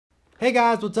Hey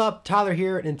guys, what's up? Tyler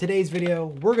here, and in today's video,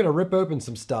 we're gonna rip open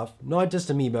some stuff, not just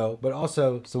amiibo, but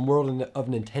also some World of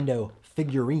Nintendo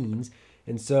figurines.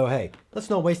 And so, hey, let's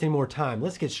not waste any more time.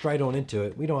 Let's get straight on into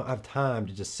it. We don't have time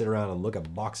to just sit around and look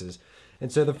at boxes.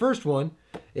 And so the first one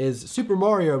is Super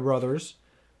Mario Brothers,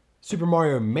 Super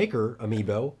Mario Maker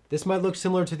amiibo. This might look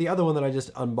similar to the other one that I just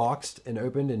unboxed and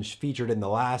opened and featured in the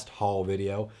last haul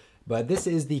video, but this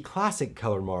is the classic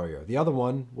color Mario. The other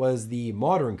one was the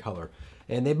modern color.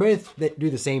 And they both do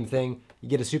the same thing. You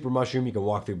get a super mushroom, you can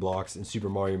walk through blocks in Super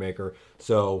Mario Maker.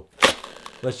 So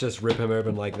let's just rip him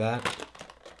open like that.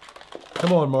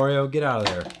 Come on, Mario, get out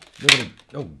of there.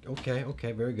 Oh,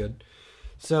 okay, very good.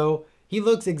 So he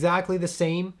looks exactly the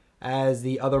same as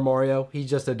the other Mario. He's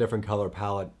just a different color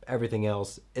palette. Everything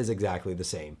else is exactly the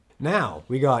same. Now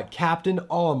we got Captain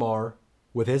Olimar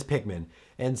with his Pikmin.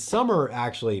 And Summer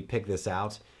actually picked this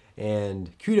out.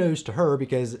 And kudos to her,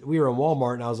 because we were in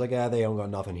Walmart and I was like, they don't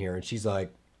got nothing here. And she's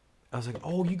like, I was like,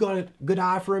 oh, you got a good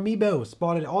eye for amiibo.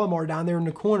 Spotted Olimar down there in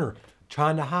the corner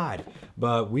trying to hide.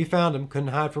 But we found him, couldn't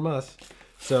hide from us.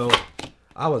 So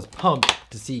I was pumped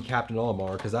to see Captain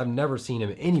Olimar because I've never seen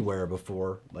him anywhere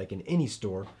before, like in any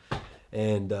store.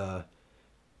 And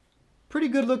pretty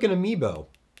good looking amiibo.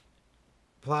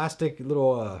 Plastic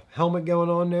little helmet going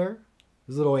on there.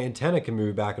 His little antenna can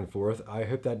move back and forth. I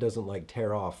hope that doesn't like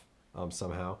tear off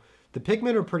somehow. The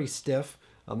Pikmin are pretty stiff.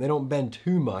 They don't bend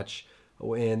too much,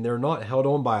 and they're not held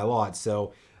on by a lot.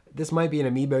 So this might be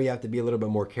an amiibo you have to be a little bit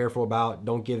more careful about.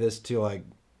 Don't give this to like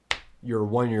your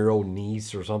 1-year-old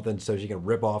niece or something so she can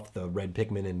rip off the red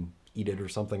Pikmin and eat it or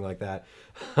something like that.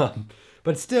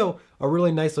 But still a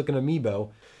really nice looking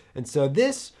amiibo. And so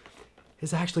this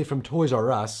is actually from Toys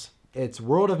R Us. It's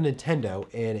World of Nintendo,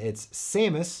 and it's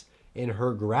Samus in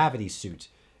her gravity suit.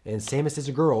 And Samus is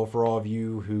a girl, for all of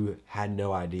you who had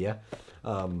no idea.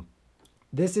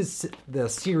 This is the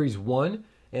Series 1,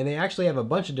 and they actually have a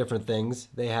bunch of different things.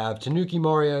 They have Tanuki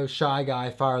Mario, Shy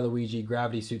Guy, Fire Luigi,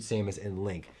 Gravity Suit Samus, and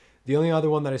Link. The only other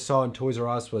one that I saw in Toys R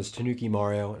Us was Tanuki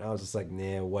Mario, and I was just like,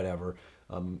 nah, whatever.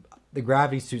 The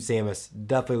Gravity Suit Samus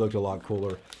definitely looked a lot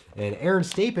cooler. And Aaron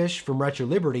Stapish from Retro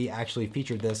Liberty actually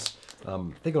featured this, I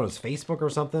think on his Facebook or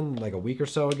something, like a week or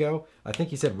so ago. I think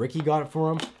he said Ricky got it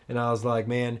for him. And I was like,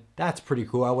 man, that's pretty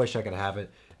cool. I wish I could have it.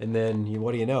 And then,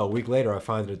 what do you know, a week later I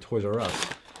find it at Toys R Us.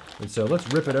 And so let's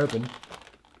rip it open.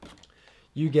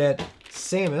 You get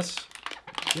Samus.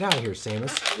 Get out of here,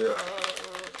 Samus.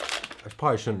 I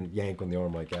probably shouldn't yank on the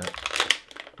arm like that.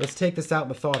 Let's take this out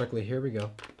methodically. Here we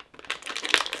go.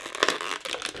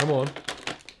 Come on.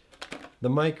 The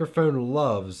microphone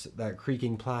loves that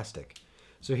creaking plastic.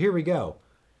 So here we go.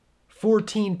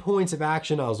 14 points of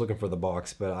action. I was looking for the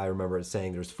box, but I remember it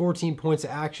saying there's 14 points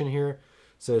of action here.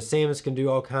 So Samus can do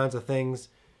all kinds of things.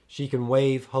 She can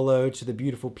wave hello to the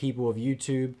beautiful people of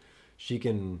YouTube. She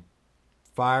can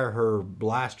fire her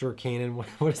blaster cannon.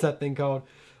 What is that thing called?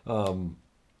 Turn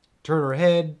her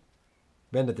head,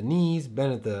 bend at the knees,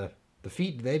 bend at the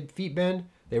feet. They feet bend.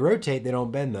 They rotate. They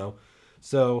don't bend though.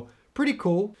 So pretty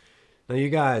cool. Now you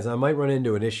guys, I might run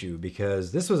into an issue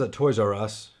because this was at Toys R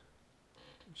Us.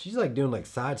 She's like doing like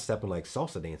sidestepping, like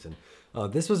salsa dancing.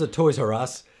 This was at Toys R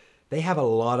Us. They have a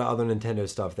lot of other Nintendo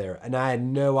stuff there, and I had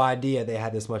no idea they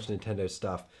had this much Nintendo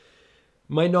stuff.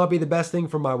 Might not be the best thing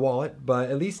for my wallet, but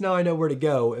at least now I know where to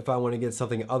go if I want to get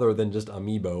something other than just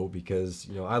amiibo, because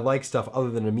you know I like stuff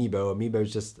other than amiibo. Amiibo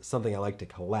is just something I like to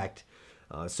collect.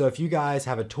 So if you guys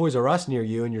have a Toys R Us near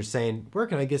you and you're saying, where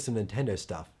can I get some Nintendo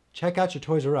stuff? Check out your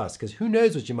Toys R Us, because who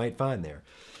knows what you might find there.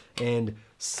 And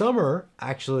Summer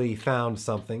actually found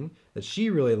something that she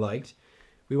really liked.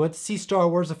 We went to see Star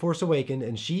Wars The Force Awakens,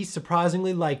 and she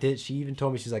surprisingly liked it. She even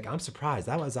told me, she's like, I'm surprised.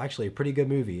 That was actually a pretty good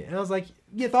movie. And I was like,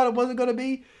 you thought it wasn't going to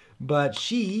be? But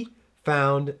she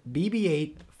found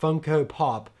BB-8 Funko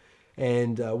Pop,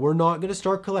 and we're not going to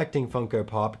start collecting Funko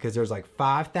Pop because there's like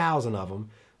 5,000 of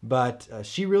them. But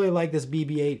she really liked this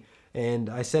BB-8. And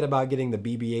I said about getting the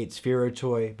BB-8 Sphero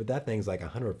toy, but that thing's like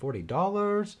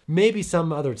 $140. Maybe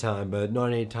some other time, but not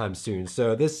anytime soon.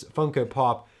 So this Funko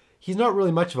Pop, he's not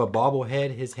really much of a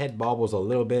bobblehead. His head bobbles a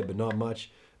little bit, but not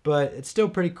much. But it's still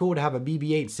pretty cool to have a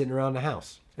BB-8 sitting around the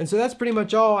house. And so that's pretty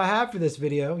much all I have for this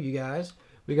video, you guys.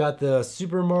 We got the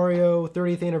Super Mario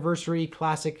 30th Anniversary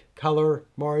Classic Color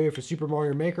Mario for Super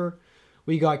Mario Maker.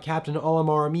 We got Captain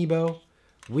Olimar Amiibo.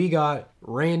 We got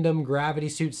random Gravity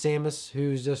Suit Samus,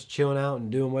 who's just chilling out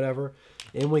and doing whatever.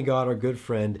 And we got our good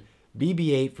friend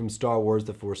BB-8 from Star Wars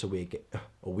The Force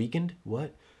Awakened?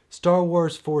 What? Star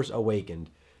Wars Force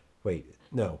Awakened. Wait,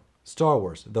 no. Star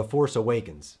Wars The Force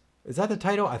Awakens. Is that the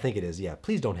title? I think it is, yeah.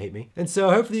 Please don't hate me. And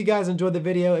so hopefully you guys enjoyed the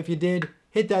video. If you did,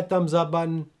 hit that thumbs up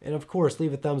button, and of course,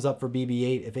 leave a thumbs up for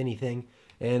BB-8 if anything.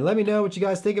 And let me know what you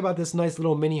guys think about this nice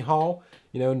little mini haul.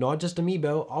 You know, not just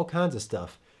amiibo, all kinds of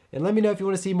stuff. And let me know if you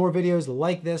want to see more videos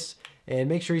like this. And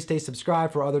make sure you stay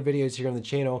subscribed for other videos here on the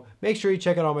channel. Make sure you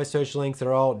check out all my social links that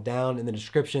are all down in the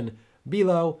description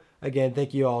below. Again,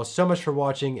 thank you all so much for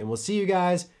watching, and we'll see you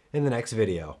guys in the next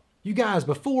video. You guys,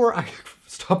 before I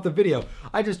stop the video,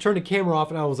 I just turned the camera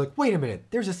off and I was like, wait a minute,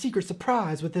 there's a secret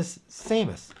surprise with this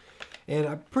Samus. And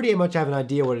I pretty much have an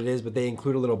idea what it is, but they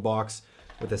include a little box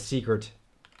with a secret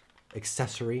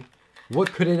accessory.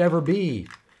 What could it ever be?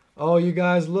 Oh, you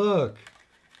guys, look.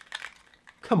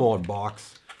 Come on,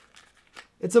 box.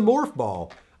 It's a morph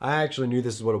ball. I actually knew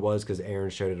this is what it was because Aaron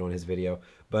showed it on his video,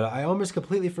 but I almost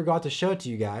completely forgot to show it to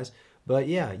you guys. But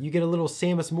yeah, you get a little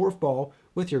Samus morph ball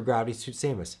with your Gravity Suit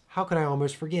Samus. How could I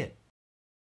almost forget?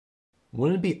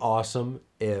 Wouldn't it be awesome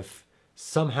if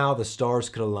somehow the stars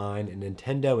could align and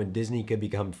Nintendo and Disney could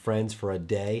become friends for a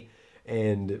day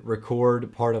and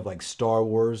record part of like Star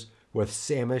Wars with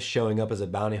Samus showing up as a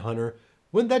bounty hunter?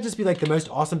 Wouldn't that just be like the most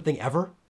awesome thing ever?